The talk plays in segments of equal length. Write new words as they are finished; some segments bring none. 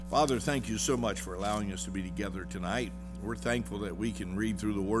Father, thank you so much for allowing us to be together tonight. We're thankful that we can read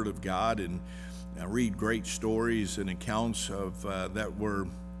through the Word of God and read great stories and accounts of that were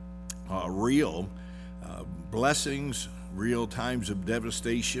real blessings, real times of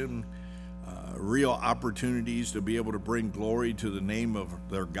devastation, real opportunities to be able to bring glory to the name of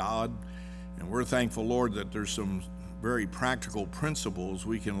their God. And we're thankful, Lord, that there's some very practical principles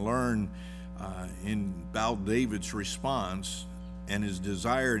we can learn about David's response and his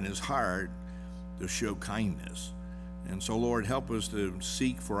desire in his heart to show kindness. And so, Lord, help us to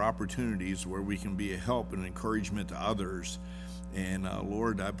seek for opportunities where we can be a help and encouragement to others. And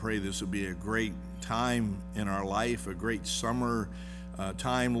Lord, I pray this will be a great time in our life, a great summer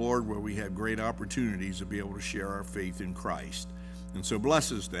time, Lord, where we have great opportunities to be able to share our faith in Christ. And so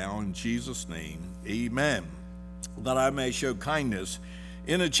bless us now in Jesus' name, amen. That I may show kindness.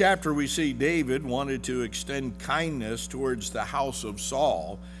 In a chapter we see David wanted to extend kindness towards the house of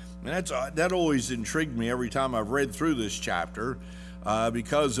Saul. And that always intrigued me every time I've read through this chapter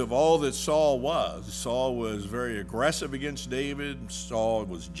because of all that Saul was. Saul was very aggressive against David. Saul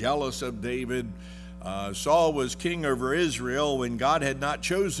was jealous of David. Saul was king over Israel when God had not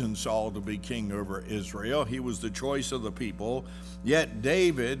chosen Saul to be king over Israel. He was the choice of the people. Yet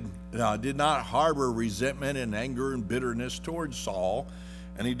David did not harbor resentment and anger and bitterness towards Saul,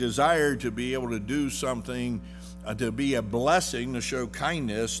 and he desired to be able to do something to be a blessing, to show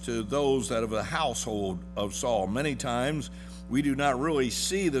kindness to those that of the household of Saul. Many times we do not really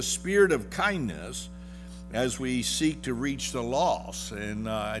see the spirit of kindness as we seek to reach the lost. And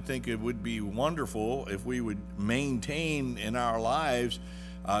I think it would be wonderful if we would maintain in our lives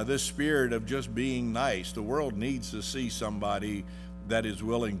this spirit of just being nice. The world needs to see somebody that is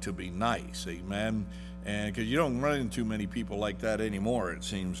willing to be nice, amen? And because you don't run into many people like that anymore, it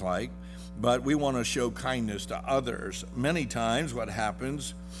seems like. But we want to show kindness to others. Many times what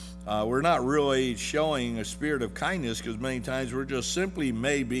happens, we're not really showing a spirit of kindness because many times we're just simply,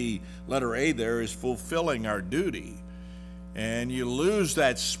 maybe letter A there is fulfilling our duty. And you lose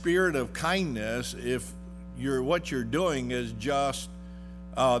that spirit of kindness if what you're doing is just,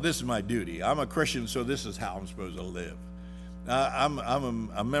 oh, this is my duty. I'm a Christian, so this is how I'm supposed to live. I'm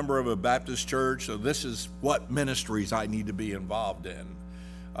a member of a Baptist church, so this is what ministries I need to be involved in.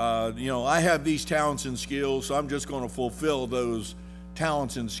 I have these talents and skills, so I'm just going to fulfill those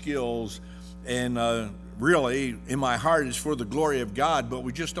talents and skills. And really, in my heart, it's for the glory of God, but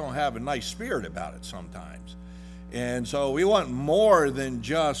we just don't have a nice spirit about it sometimes. And so we want more than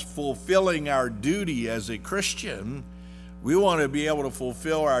just fulfilling our duty as a Christian. We want to be able to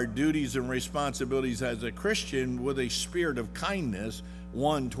fulfill our duties and responsibilities as a Christian with a spirit of kindness,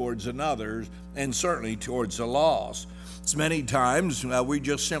 one towards another, and certainly towards the lost. It's many times we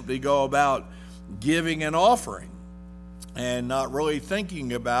just simply go about giving an offering and not really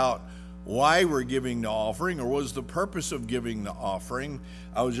thinking about why we're giving the offering or what is the purpose of giving the offering.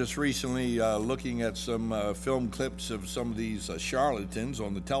 I was just recently looking at some film clips of some of these charlatans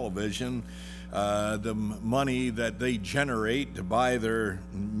on the television. The money that they generate to buy their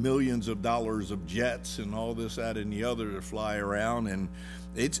millions of dollars of jets and all this, that, and the other to fly around. And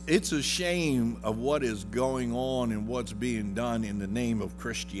it's a shame of what is going on and what's being done in the name of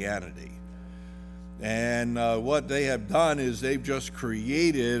Christianity. And what they have done is they've just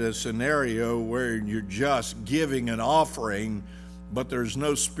created a scenario where you're just giving an offering, but there's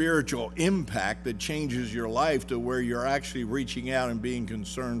no spiritual impact that changes your life to where you're actually reaching out and being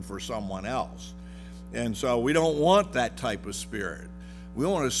concerned for someone else. And so we don't want that type of spirit. We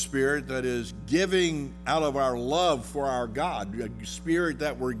want a spirit that is giving out of our love for our God, a spirit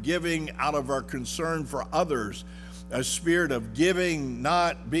that we're giving out of our concern for others, a spirit of giving,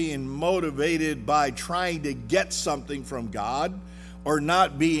 not being motivated by trying to get something from God, or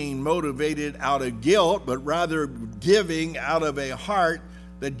not being motivated out of guilt, but rather giving out of a heart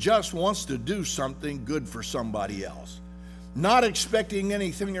that just wants to do something good for somebody else, not expecting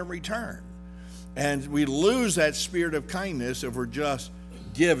anything in return. And we lose that spirit of kindness if we're just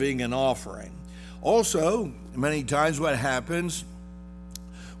giving an offering. Also, many times what happens,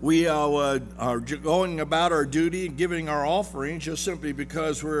 we are going about our duty and giving our offerings just simply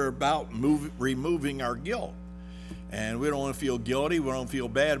because we're about removing our guilt. And we don't want to feel guilty. We don't feel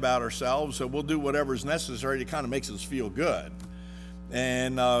bad about ourselves. So we'll do whatever's necessary that kind of makes us feel good.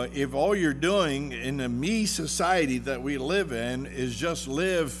 And if all you're doing in the me society that we live in is just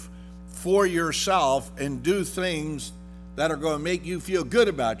live for yourself and do things that are going to make you feel good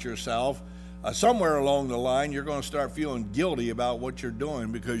about yourself, somewhere along the line, you're going to start feeling guilty about what you're doing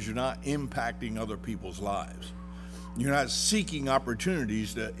because you're not impacting other people's lives. You're not seeking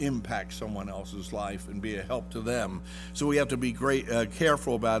opportunities to impact someone else's life and be a help to them. So we have to be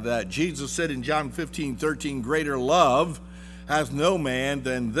careful about that. Jesus said in John 15:13, greater love hath no man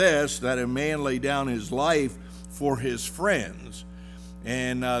than this, that a man lay down his life for his friends.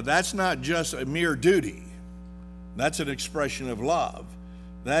 And that's not just a mere duty. That's an expression of love.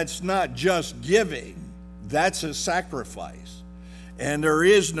 That's not just giving. That's a sacrifice. And there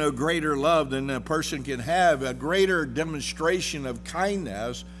is no greater love than a person can have, a greater demonstration of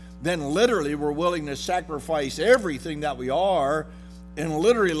kindness than literally we're willing to sacrifice everything that we are and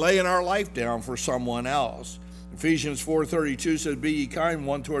literally laying our life down for someone else. Ephesians 4:32 says, be ye kind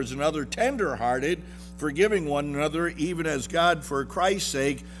one towards another, tender-hearted, forgiving one another, even as God for Christ's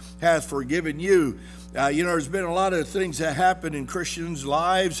sake hath forgiven you. There's been a lot of things that happen in Christians'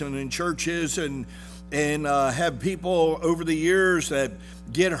 lives and in churches and have people over the years that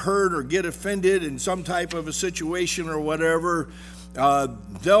get hurt or get offended in some type of a situation or whatever.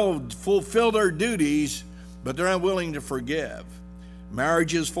 They'll fulfill their duties, but they're not willing to forgive.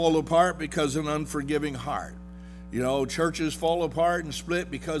 Marriages fall apart because of an unforgiving heart. Churches fall apart and split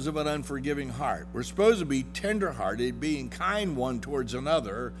because of an unforgiving heart. We're supposed to be tenderhearted, being kind one towards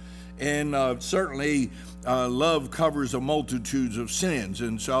another, and certainly love covers a multitude of sins,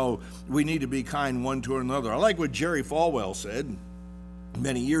 and so we need to be kind one to another. I like what Jerry Falwell said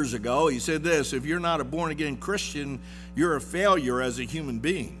many years ago. He said this: if you're not a born-again Christian, you're a failure as a human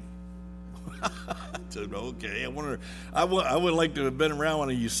being. I said, okay, I would like to have been around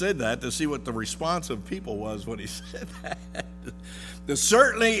when you said that to see what the response of people was when he said that.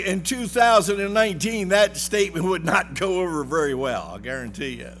 Certainly in 2019, that statement would not go over very well, I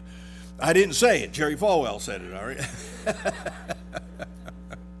guarantee you. I didn't say it. Jerry Falwell said it, all right?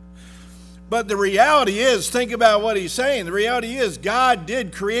 But the reality is, think about what he's saying. The reality is God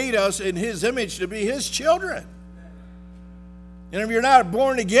did create us in his image to be his children. And if you're not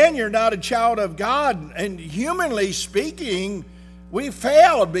born again, you're not a child of God. And humanly speaking, we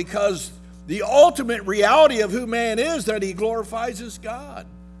failed because the ultimate reality of who man is that he glorifies as God.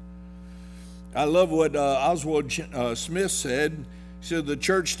 I love what Oswald Smith said. He said, the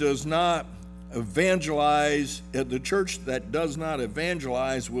church does not evangelize. The church that does not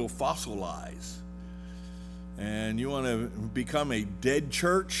evangelize will fossilize. And you want to become a dead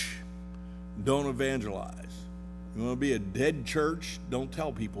church? Don't evangelize. You want to be a dead church? Don't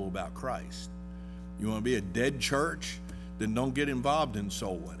tell people about Christ. You want to be a dead church? Then don't get involved in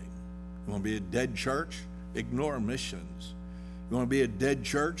soul winning. You want to be a dead church? Ignore missions. You want to be a dead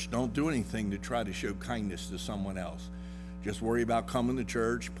church? Don't do anything to try to show kindness to someone else. Just worry about coming to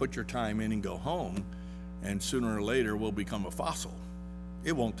church, put your time in, and go home, and sooner or later we'll become a fossil.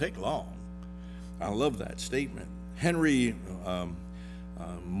 It won't take long. I love that statement. Henry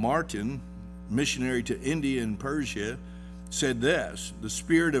Martin, missionary to India and Persia, said this: the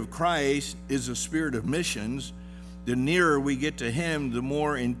spirit of Christ is a spirit of missions. The nearer we get to him, the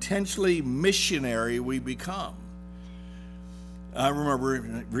more intensely missionary we become. I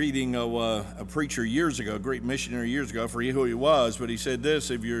remember reading a preacher years ago, a great missionary years ago, I forget who he was, but he said this: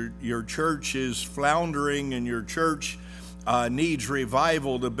 if your church is floundering and your church needs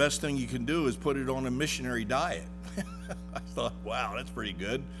revival, the best thing you can do is put it on a missionary diet. I thought, wow, that's pretty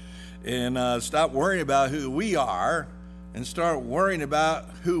good. And stop worrying about who we are and start worrying about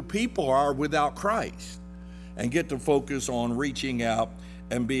who people are without Christ, and get to focus on reaching out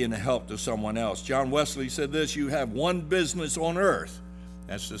and being a help to someone else. John Wesley said this: you have one business on earth,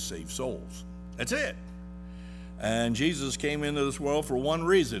 that's to save souls. That's it. And Jesus came into this world for one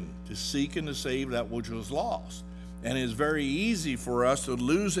reason: to seek and to save that which was lost. And it's very easy for us to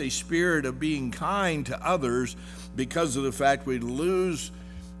lose a spirit of being kind to others because of the fact we lose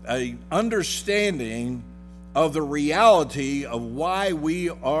an understanding of the reality of why we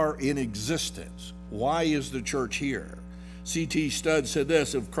are in existence. Why is the church here? C.T. Studd said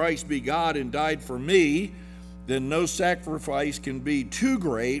this: if Christ be God and died for me, then no sacrifice can be too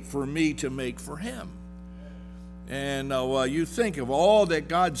great for me to make for him. And you think of all that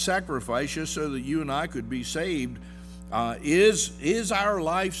God sacrificed just so that you and I could be saved. Is our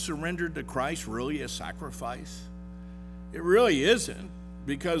life surrendered to Christ really a sacrifice? It really isn't,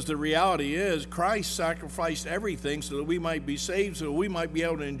 because the reality is Christ sacrificed everything so that we might be saved, so that we might be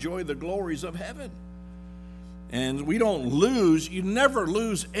able to enjoy the glories of heaven. And we don't lose, you never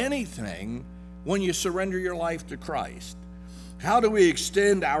lose anything when you surrender your life to Christ. How do we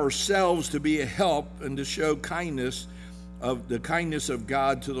extend ourselves to be a help and to show kindness of the kindness of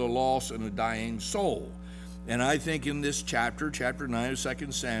God to the lost and the dying soul? And I think in this chapter 9 of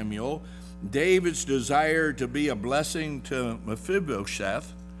 2 Samuel, David's desire to be a blessing to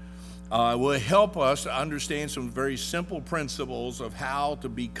Mephibosheth will help us to understand some very simple principles of how to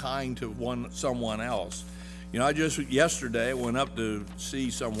be kind to someone else. You know, yesterday went up to see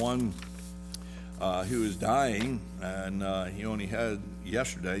someone who was dying, and he only had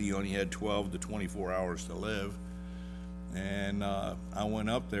 12 to 24 hours to live. And I went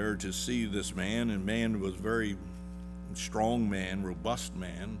up there to see this man, and man was very strong man, robust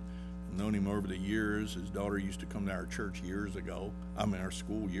man. I've known him over the years. His daughter used to come to our church our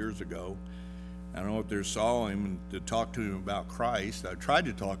school years ago. I don't know if they saw him to talk to him about Christ. I tried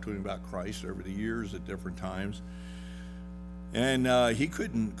to talk to him about Christ over the years at different times. And he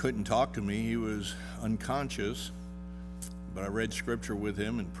couldn't talk to me. He was unconscious. But I read scripture with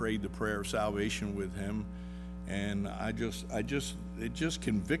him and prayed the prayer of salvation with him. And it just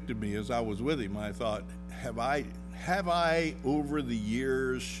convicted me as I was with him. I thought, have I over the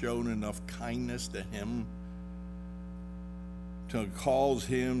years shown enough kindness to him to cause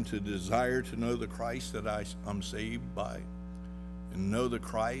him to desire to know the Christ that I'm saved by, and know the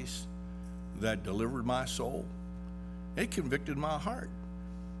Christ that delivered my soul? It convicted my heart.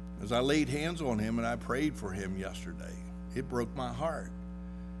 As I laid hands on him and I prayed for him yesterday, it broke my heart.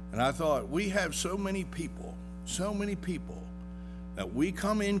 And I thought, we have so many people that we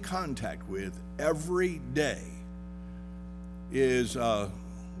come in contact with every day is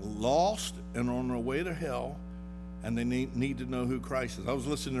lost and on their way to hell, and they need to know who Christ is. I was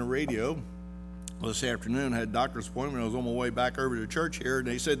listening to radio this afternoon, had a doctor's appointment. I was on my way back over to church here, and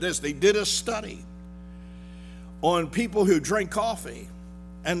they said this. They did a study on people who drink coffee,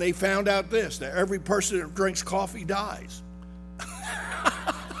 and they found out this, that every person that drinks coffee dies.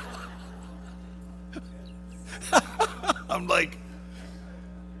 I'm like,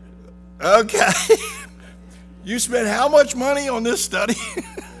 okay. You spent how much money on this study?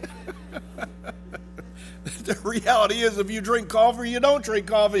 The reality is, if you drink coffee or you don't drink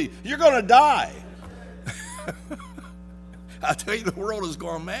coffee, you're going to die. I tell you, the world has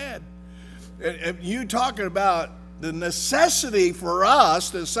gone mad. And you talking about the necessity for us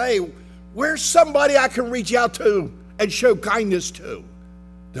to say, where's somebody I can reach out to and show kindness to?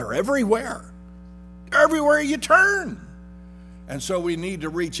 They're everywhere. They're everywhere you turn. And so we need to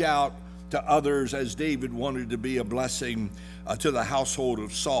reach out to others, as David wanted to be a blessing to the household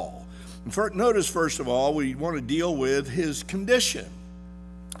of Saul. Notice, first of all, we want to deal with his condition.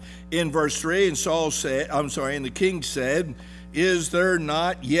 In verse 3, and the king said, "Is there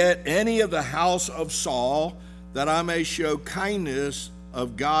not yet any of the house of Saul, that I may show kindness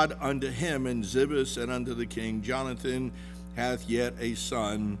of God unto him?" And Ziba said unto the king, "Jonathan hath yet a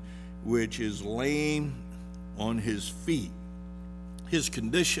son, which is lame on his feet." His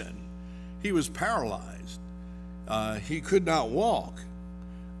condition, he was paralyzed. He could not walk.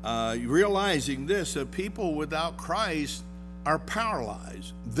 Realizing this, that people without Christ are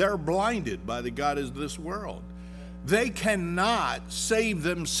paralyzed. They're blinded by the God of this world. They cannot save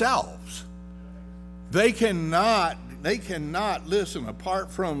themselves. They cannot, listen,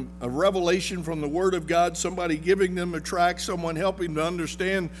 apart from a revelation from the Word of God, somebody giving them a tract, someone helping to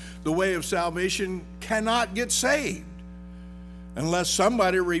understand the way of salvation, cannot get saved unless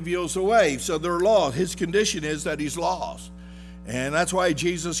somebody reveals the way. So they're lost. His condition is that he's lost. And that's why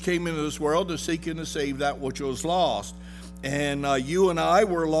Jesus came into this world, to seek and to save that which was lost. And you and I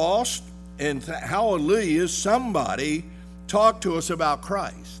were lost, and hallelujah, somebody talked to us about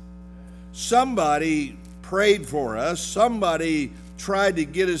Christ. Somebody prayed for us. Somebody tried to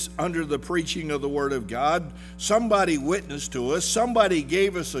get us under the preaching of the Word of God. Somebody witnessed to us. Somebody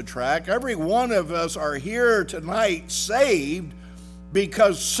gave us a tract. Every one of us are here tonight saved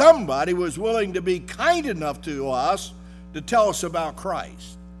because somebody was willing to be kind enough to us to tell us about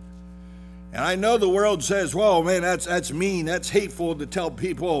Christ. And I know the world says, well, man, that's mean, that's hateful to tell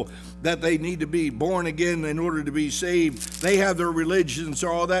people that they need to be born again in order to be saved. They have their religions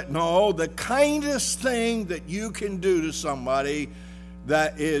or all that. No, the kindest thing that you can do to somebody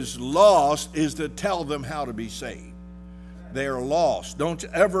that is lost is to tell them how to be saved. They are lost. Don't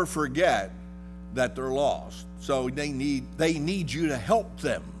ever forget that they're lost. So they need you to help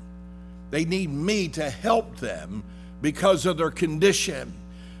them. They need me to help them because of their condition.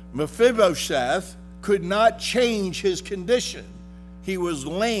 Mephibosheth could not change his condition. He was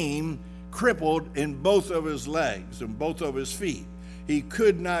lame, crippled in both of his legs and both of his feet. He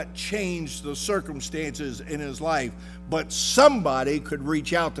could not change the circumstances in his life, but somebody could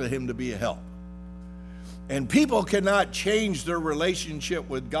reach out to him to be a help. And people cannot change their relationship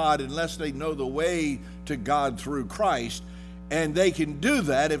with God unless they know the way to God through Christ. And they can do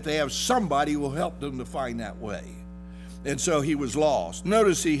that if they have somebody who will help them to find that way. And so he was lost.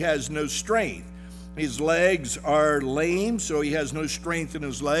 Notice he has no strength. His legs are lame, so he has no strength in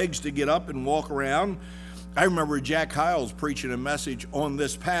his legs to get up and walk around. I remember Jack Hyles preaching a message on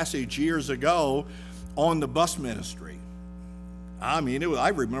this passage years ago on the bus ministry. I mean, I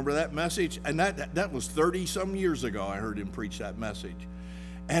remember that message, and that was 30-some years ago I heard him preach that message.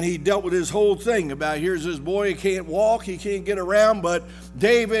 And he dealt with his whole thing about, here's this boy, he can't walk, he can't get around, but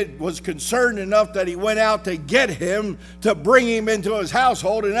David was concerned enough that he went out to get him, to bring him into his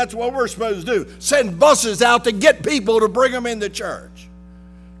household, and that's what we're supposed to do. Send buses out to get people to bring them into church.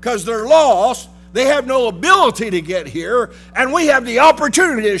 Because they're lost, they have no ability to get here, and we have the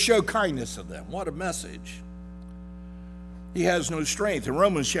opportunity to show kindness to them. What a message. He has no strength. In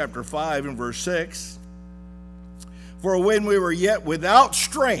Romans chapter 5 and verse 6, for when we were yet without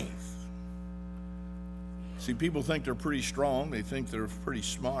strength. See, people think they're pretty strong. They think they're pretty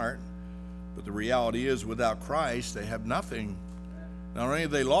smart. But the reality is, without Christ, they have nothing. Not only are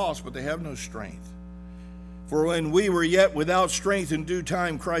they lost, but they have no strength. For when we were yet without strength, in due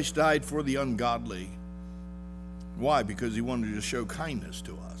time Christ died for the ungodly. Why? Because he wanted to show kindness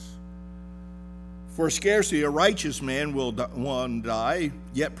to us. For scarcely a righteous man will one die,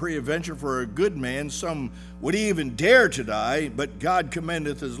 yet peradventure for a good man some would even dare to die. But God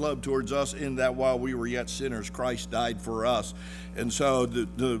commendeth his love towards us, in that while we were yet sinners, Christ died for us. And so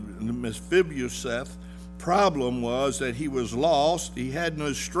the Mephibosheth problem was that he was lost, he had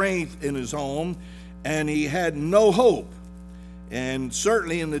no strength in his home, and he had no hope. And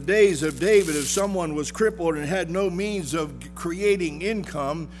certainly in the days of David, if someone was crippled and had no means of creating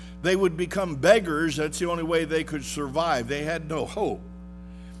income, they would become beggars. That's the only way they could survive. They had no hope.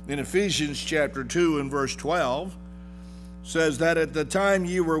 In Ephesians chapter 2 and verse 12, says that at the time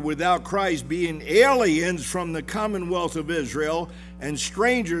you were without Christ, being aliens from the commonwealth of Israel and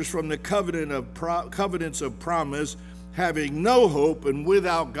strangers from the covenants of promise, having no hope and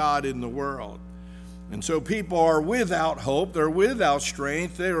without God in the world. And so people are without hope, they're without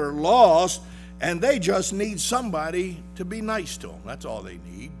strength, they are lost, and they just need somebody to be nice to them. That's all they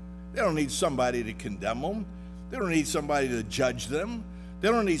need. They don't need somebody to condemn them. They don't need somebody to judge them. They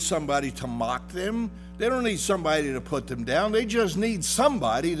don't need somebody to mock them. They don't need somebody to put them down. They just need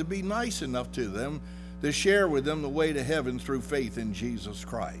somebody to be nice enough to them, to share with them the way to heaven through faith in Jesus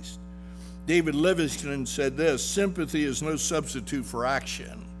Christ. David Livingstone said this, sympathy is no substitute for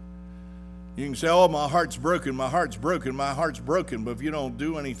action. You can say, oh, my heart's broken, my heart's broken, my heart's broken. But if you don't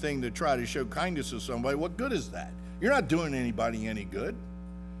do anything to try to show kindness to somebody, what good is that? You're not doing anybody any good.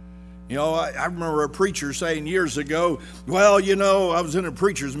 You know, I remember a preacher saying years ago, well, I was in a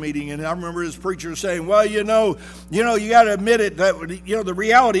preacher's meeting, and I remember this preacher saying, well, you got to admit it, that, the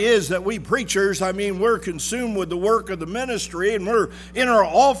reality is that we preachers, we're consumed with the work of the ministry, and we're in our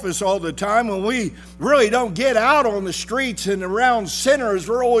office all the time, and we really don't get out on the streets and around sinners.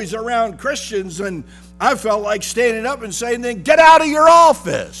 We're always around Christians, and I felt like standing up and saying, then get out of your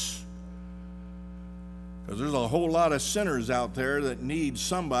office. Because there's a whole lot of sinners out there that need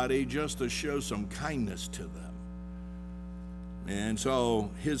somebody just to show some kindness to them. And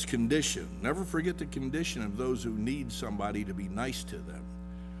so his condition, never forget the condition of those who need somebody to be nice to them.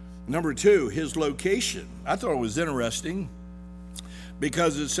 Number two, his location. I thought it was interesting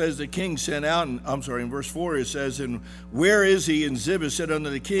because it says the king sent out, in verse 4 it says, and where is he? And Ziba said unto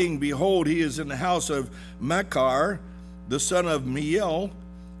the king, behold, he is in the house of Machir, the son of Miel,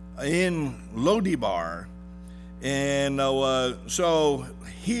 in Lodebar. And so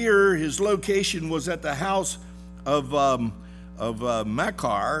here his location was at the house of Machir.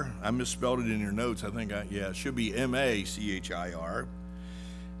 I misspelled it in your notes. I think, it should be Machir.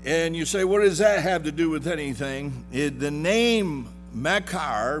 And you say, what does that have to do with anything? The name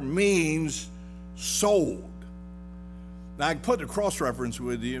Machir means sold. Now, I put the cross-reference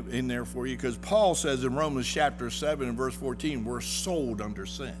with you in there for you because Paul says in Romans chapter 7 and verse 14, we're sold under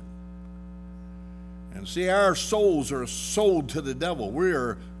sin. And see, our souls are sold to the devil. We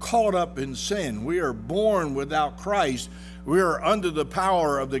are caught up in sin. We are born without Christ. We are under the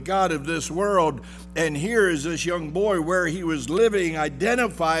power of the God of this world. And here is this young boy where he was living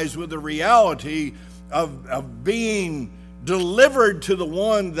identifies with the reality of being delivered to the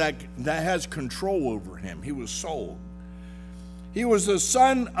one that has control over him. He was sold. He was the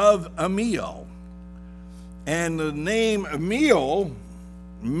son of Amiel. And the name Amiel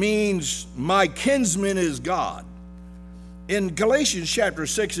means my kinsman is God. In Galatians chapter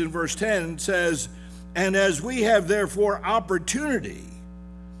 6 and verse 10 says, and as we have therefore opportunity,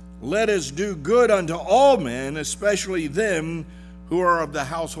 let us do good unto all men, especially them who are of the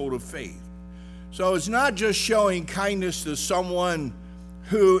household of faith. So it's not just showing kindness to someone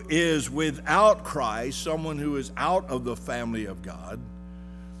who is without Christ, someone who is out of the family of God.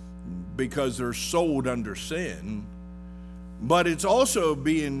 because they're sold under sin, but it's also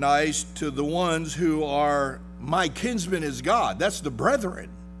being nice to the ones who are my kinsman is God. That's the brethren.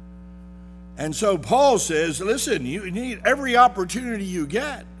 And so Paul says, listen, you need every opportunity you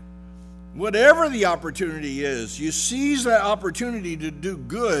get. Whatever the opportunity is, you seize that opportunity to do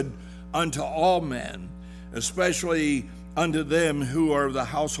good unto all men, especially unto them who are the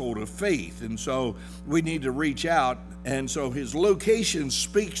household of faith. And so we need to reach out. And so his location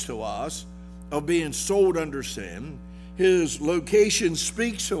speaks to us of being sold under sin. His location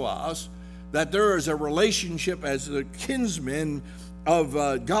speaks to us that there is a relationship as the kinsman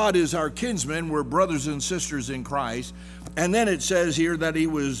of God is our kinsman. We're brothers and sisters in Christ. And then it says here that he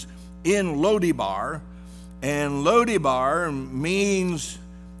was in Lodibar, and Lodibar means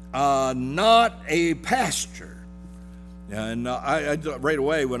not a pasture. And I right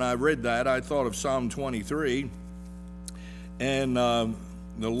away when I read that, I thought of Psalm 23, and the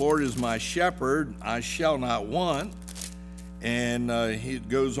Lord is my shepherd, I shall not want. And he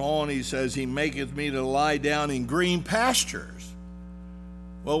goes on, he says, he maketh me to lie down in green pastures.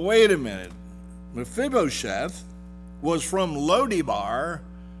 Well, wait a minute. Mephibosheth was from Lodibar,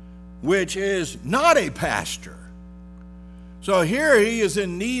 which is not a pasture. So here he is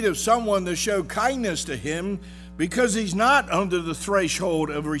in need of someone to show kindness to him because he's not under the threshold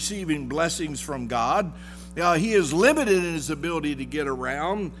of receiving blessings from God. He is limited in his ability to get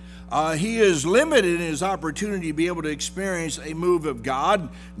around. He is limited in his opportunity to be able to experience a move of God.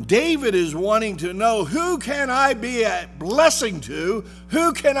 David is wanting to know, who can I be a blessing to?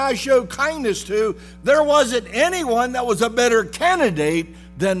 Who can I show kindness to? There wasn't anyone that was a better candidate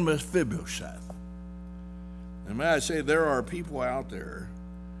than Mephibosheth. And may I say, there are people out there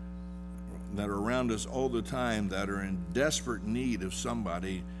that are around us all the time that are in desperate need of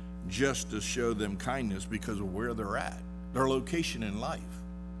somebody just to show them kindness because of where they're at, their location in life,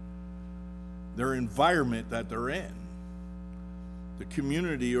 their environment that they're in, the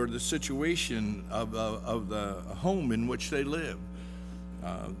community or the situation of the home in which they live,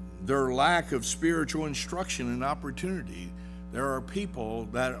 their lack of spiritual instruction and opportunity. There are people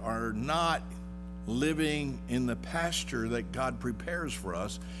that are not living in the pasture that God prepares for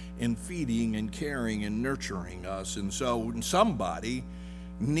us in feeding and caring and nurturing us. And so somebody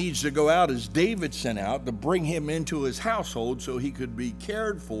needs to go out, as David sent out, to bring him into his household so he could be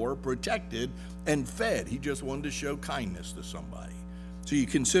cared for, protected, and fed. He just wanted to show kindness to somebody. So you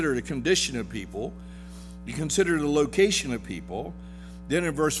consider the condition of people, you consider the location of people. Then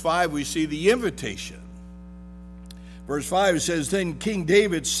in verse 5 we see the invitation. Verse 5 says, then King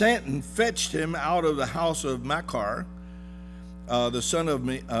David sent and fetched him out of the house of Machir, the son of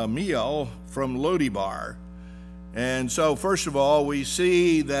Miel, from Lodibar. And so, first of all, we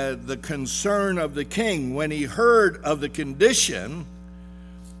see that the concern of the king when he heard of the condition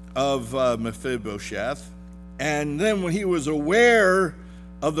of Mephibosheth, and then when he was aware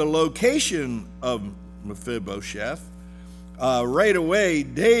of the location of Mephibosheth, right away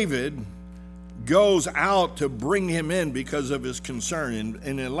David goes out to bring him in because of his concern.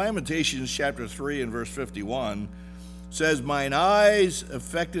 And in Lamentations chapter 3 and verse 51 says, mine eyes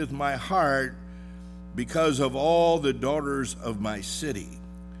affecteth my heart because of all the daughters of my city.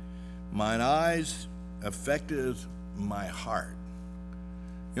 Mine eyes affecteth my heart.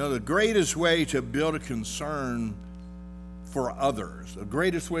 You know, the greatest way to build a concern for others, the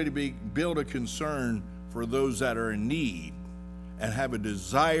greatest way to build a concern for those that are in need and have a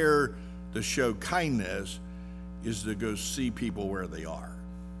desire to show kindness is to go see people where they are.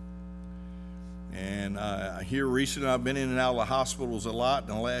 And here recently, I've been in and out of the hospitals a lot in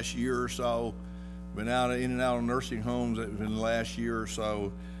the last year or so. Been in and out of nursing homes in the last year or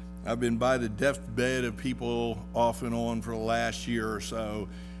so. I've been by the deathbed of people off and on for the last year or so.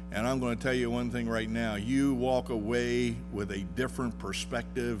 And I'm going to tell you one thing right now. You walk away with a different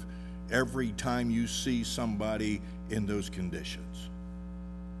perspective every time you see somebody in those conditions.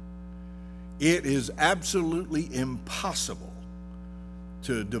 It is absolutely impossible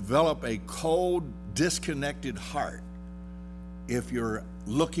to develop a cold, disconnected heart if you're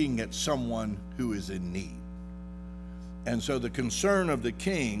looking at someone who is in need. And so the concern of the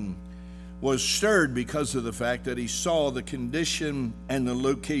king was stirred because of the fact that he saw the condition and the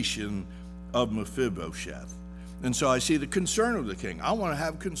location of Mephibosheth. And so I see the concern of the king. I want to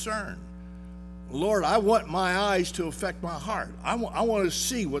have concern. Lord, I want my eyes to affect my heart. I want to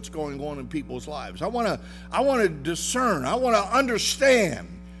see what's going on in people's lives. I want to discern. I want to understand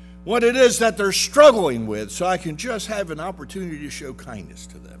what it is that they're struggling with so I can just have an opportunity to show kindness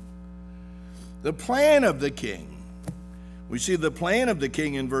to them. The plan of the king. We see the plan of the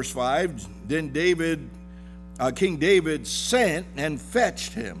king in verse 5. Then David King David sent and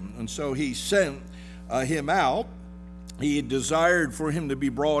fetched him. And so he sent him out. He desired for him to be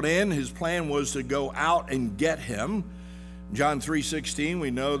brought in. His plan was to go out and get him. John 3:16,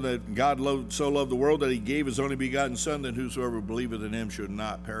 we know that God so loved the world that he gave his only begotten Son, that whosoever believeth in him should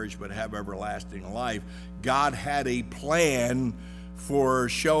not perish but have everlasting life. God had a plan for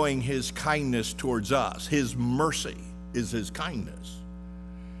showing his kindness towards us. His mercy is his kindness.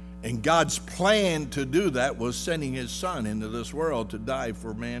 And God's plan to do that was sending his Son into this world to die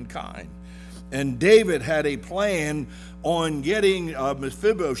for mankind. And David had a plan on getting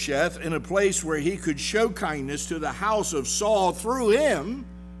Mephibosheth in a place where he could show kindness to the house of Saul through him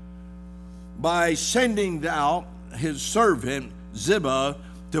by sending out his servant Ziba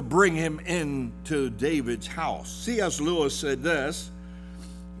to bring him into David's house. C.S. Lewis said this: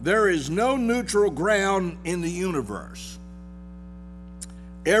 there is no neutral ground in the universe.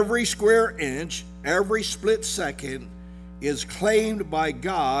 Every square inch, every split second is claimed by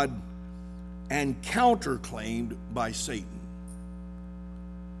God and counterclaimed by Satan.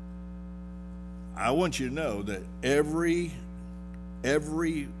 I want you to know that every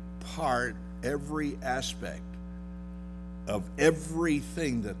part, every aspect of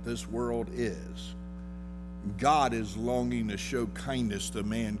everything that this world is, God is longing to show kindness to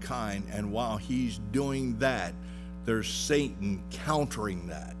mankind, and while he's doing that, there's Satan countering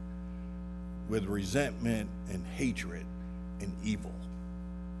that with resentment and hatred and evil.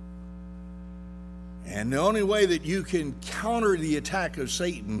 And the only way that you can counter the attack of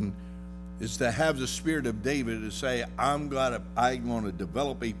Satan is to have the spirit of David to say, I'm going to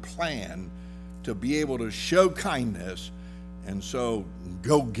develop a plan to be able to show kindness, and so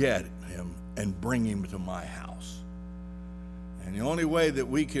go get him and bring him to my house. And the only way that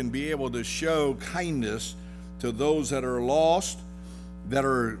we can be able to show kindness to those that are lost, that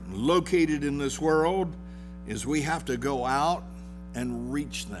are located in this world, is we have to go out and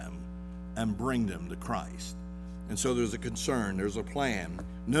reach them and bring them to Christ. And so there's a concern, there's a plan.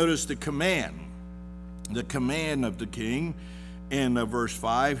 Notice the command of the king in verse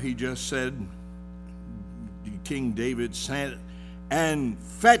 5. He just said, King David sent and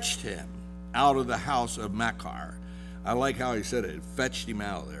fetched him out of the house of Machir. I like how he said it, fetched him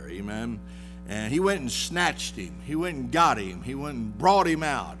out of there, amen. And he went and snatched him. He went and got him. He went and brought him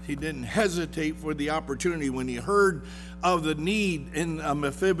out. He didn't hesitate for the opportunity. When he heard of the need in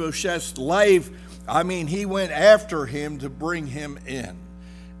Mephibosheth's life, he went after him to bring him in.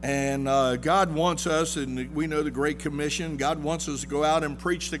 And God wants us, and we know the Great Commission, God wants us to go out and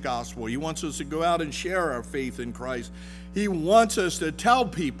preach the gospel. He wants us to go out and share our faith in Christ. He wants us to tell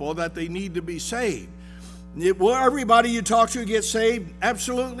people that they need to be saved. Will everybody you talk to get saved?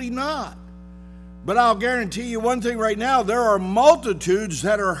 Absolutely not. But I'll guarantee you one thing right now, there are multitudes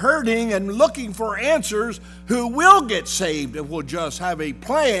that are hurting and looking for answers who will get saved and will just have a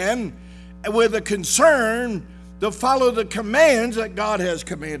plan with a concern to follow the commands that God has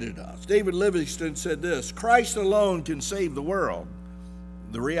commanded us. David Livingstone said this: Christ alone can save the world.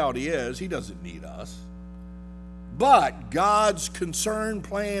 The reality is, he doesn't need us. But God's concern,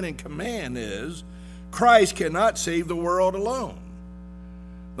 plan, and command is Christ cannot save the world alone.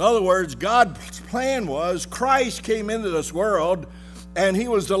 In other words, God's plan was Christ came into this world, and he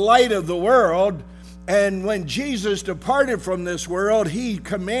was the light of the world. And when Jesus departed from this world, he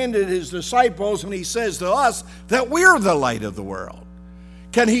commanded his disciples, and he says to us that we're the light of the world.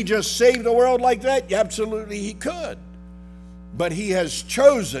 Can he just save the world like that? Absolutely, he could. But he has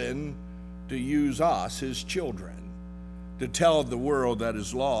chosen to use us, his children, to tell the world that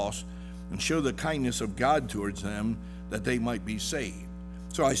is lost and show the kindness of God towards them, that they might be saved.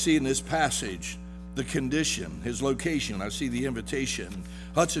 So I see in this passage the condition, his location. I see the invitation.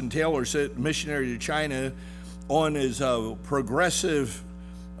 Hudson Taylor said, missionary to China, on the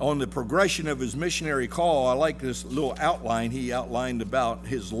progression of his missionary call. I like this little outline he outlined about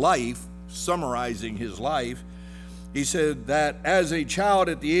his life, summarizing his life. He said that as a child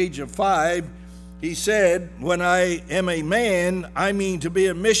at the age of 5, he said, when I am a man, I mean to be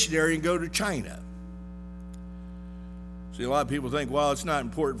a missionary and go to China. See, a lot of people think, well, it's not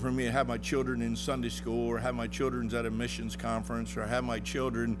important for me to have my children in Sunday school, or have my children at a missions conference, or have my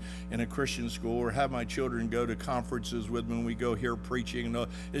children in a Christian school, or have my children go to conferences with me when we go here preaching. No,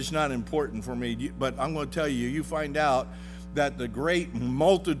 it's not important for me. But I'm going to tell you, you find out that the great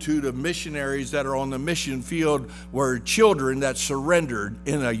multitude of missionaries that are on the mission field were children that surrendered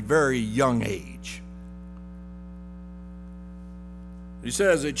in a very young age. He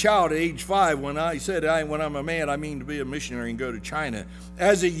said, as a child at age 5, when I'm a man, I mean to be a missionary and go to China.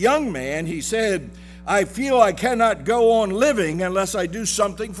 As a young man, he said, I feel I cannot go on living unless I do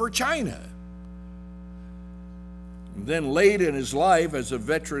something for China. Then late in his life as a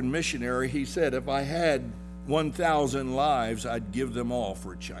veteran missionary, he said, if I had 1,000 lives, I'd give them all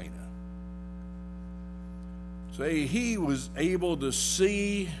for China. So he was able to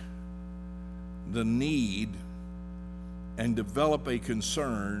see the need and develop a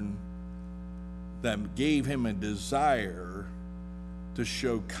concern that gave him a desire to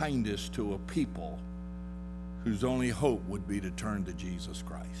show kindness to a people whose only hope would be to turn to Jesus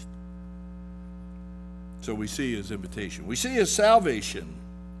Christ. So we see his invitation. We see his salvation.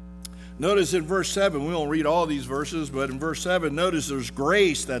 Notice in verse 7, we won't read all these verses, but in verse 7, notice there's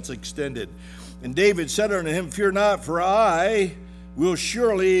grace that's extended. And David said unto him, fear not, for I will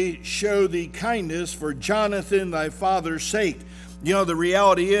surely show thee kindness for Jonathan thy father's sake. You know, the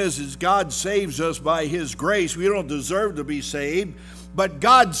reality is God saves us by his grace. We don't deserve to be saved, but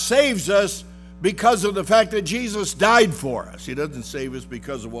God saves us because of the fact that Jesus died for us. He doesn't save us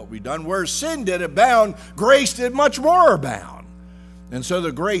because of what we've done. Where sin did abound, grace did much more abound. And so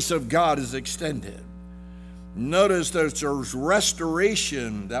the grace of God is extended. Notice there's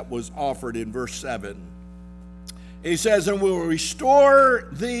restoration that was offered in verse 7. He says, and will restore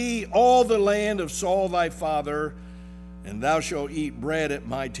thee all the land of Saul thy father, and thou shalt eat bread at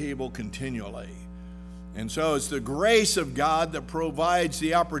my table continually. And so it's the grace of God that provides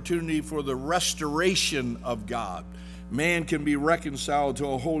the opportunity for the restoration of God. Man can be reconciled to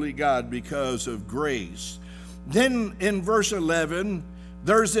a holy God because of grace. Then in verse 11,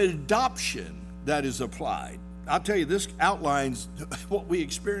 there's an adoption that is applied. I'll tell you, this outlines what we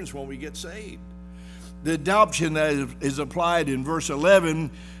experience when we get saved. The adoption that is applied in verse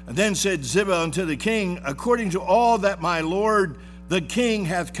 11, and then said Ziba unto the king, according to all that my lord the king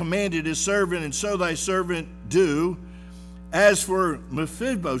hath commanded his servant, and so thy servant do. As for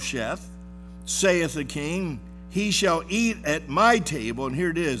Mephibosheth, saith the king, he shall eat at my table, and here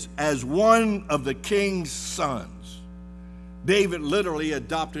it is, as one of the king's sons. David literally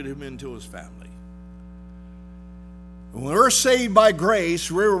adopted him into his family. When we're saved by grace,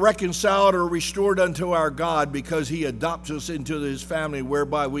 we're reconciled or restored unto our God because he adopts us into his family,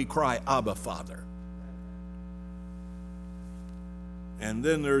 whereby we cry, Abba, Father. And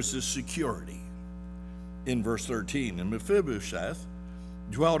then there's the security in verse 13. And Mephibosheth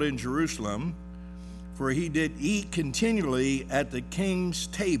dwelt in Jerusalem, for he did eat continually at the king's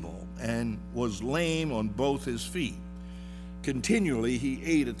table, and was lame on both his feet. Continually he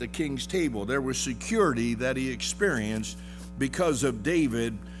ate at the king's table. There was security that he experienced because of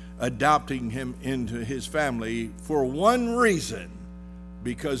David adopting him into his family for one reason,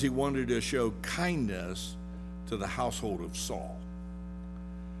 because he wanted to show kindness to the household of Saul.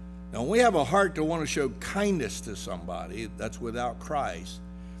 Now, when we have a heart to want to show kindness to somebody that's without Christ,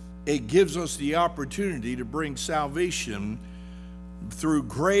 it gives us the opportunity to bring salvation through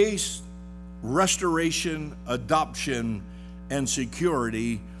grace, restoration, adoption, and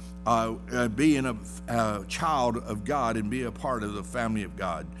security, being a child of God and be a part of the family of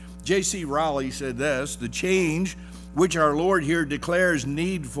God. J.C. Rowley said this, the change which our Lord here declares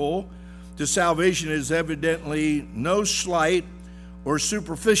needful to salvation is evidently no slight or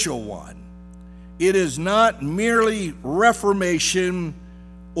superficial one. It is not merely reformation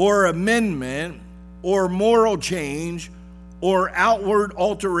or amendment or moral change or outward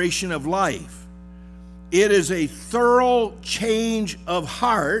alteration of life. It is a thorough change of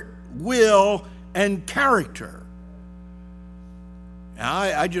heart, will, and character. Now,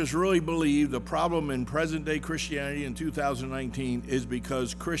 I just really believe the problem in present-day Christianity in 2019 is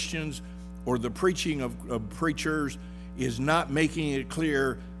because Christians or the preaching of preachers is not making it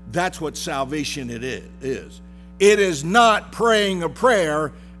clear that's what salvation it is. It is not praying a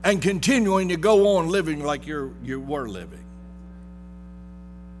prayer and continuing to go on living like you were living.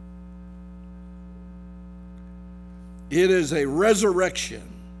 It is a resurrection.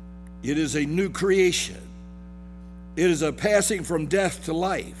 It is a new creation. It is a passing from death to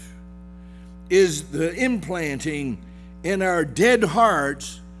life. It is the implanting in our dead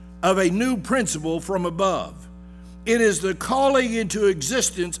hearts of a new principle from above. It is the calling into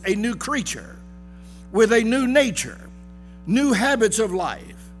existence a new creature with a new nature, new habits of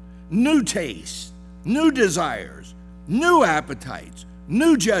life, new tastes, new desires, new appetites,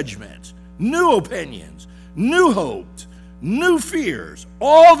 new judgments, new opinions, new hopes, new fears.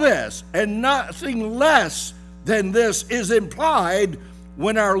 All this and nothing less than this is implied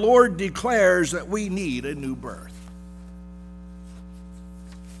when our Lord declares that we need a new birth.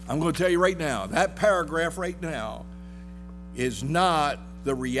 I'm going to tell you right now, that paragraph right now is not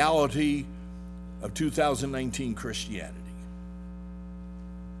the reality of 2019 Christianity.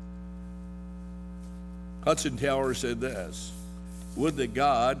 Hudson Taylor said this, would that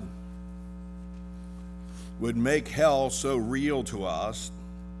God would make hell so real to us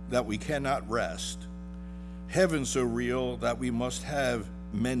that we cannot rest, heaven so real that we must have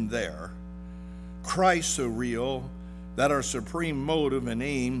men there, Christ so real that our supreme motive and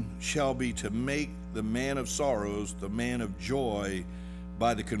aim shall be to make the man of sorrows the man of joy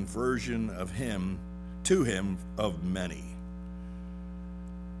by the conversion of him to him of many.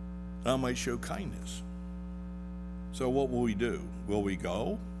 I might show kindness. So what will we do? Will we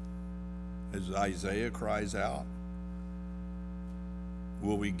go, as Isaiah cries out?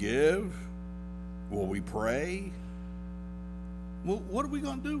 Will we give? Will we pray? Well, what are we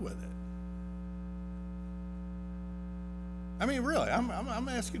going to do with it? I mean, really, I'm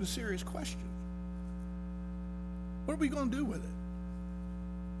asking a serious question. What are we going to do with it?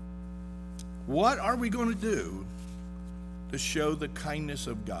 What are we going to do to show the kindness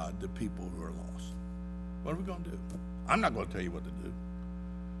of God to people who are lost? What are we going to do? I'm not going to tell you what to do.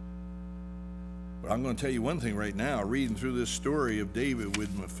 But I'm going to tell you one thing right now. Reading through this story of David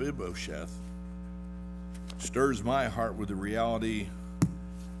with Mephibosheth stirs my heart with the reality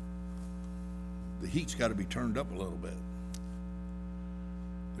the heat's got to be turned up a little bit.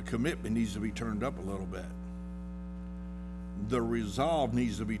 The commitment needs to be turned up a little bit. The resolve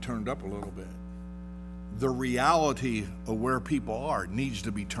needs to be turned up a little bit. The reality of where people are needs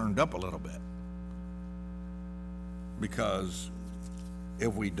to be turned up a little bit. Because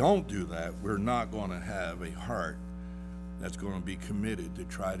if we don't do that, we're not going to have a heart that's going to be committed to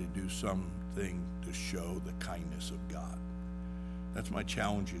try to do something to show the kindness of God. That's my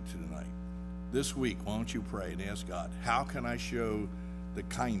challenge to you tonight. This week, why don't you pray and ask God, how can I show the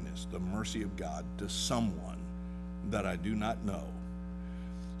kindness, the mercy of God to someone that I do not know?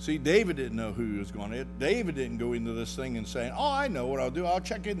 See, David didn't know who he was going to. David didn't go into this thing and saying, oh, I know what I'll do. I'll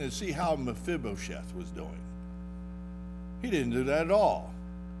check in and see how Mephibosheth was doing. He didn't do that at all.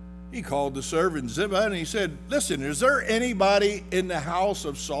 He called the servant Ziba and he said, listen, is there anybody in the house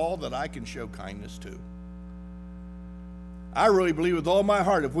of Saul that I can show kindness to? I really believe with all my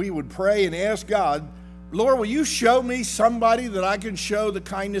heart, if we would pray and ask God, Lord, will you show me somebody that I can show the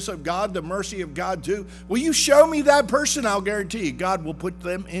kindness of God, the mercy of God to? Will you show me that person? I'll guarantee you, God will put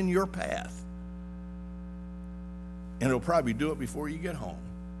them in your path. And he'll probably do it before you get home.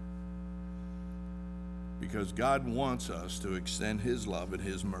 Because God wants us to extend his love and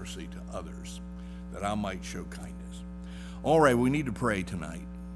his mercy to others, that I might show kindness. All right, we need to pray tonight.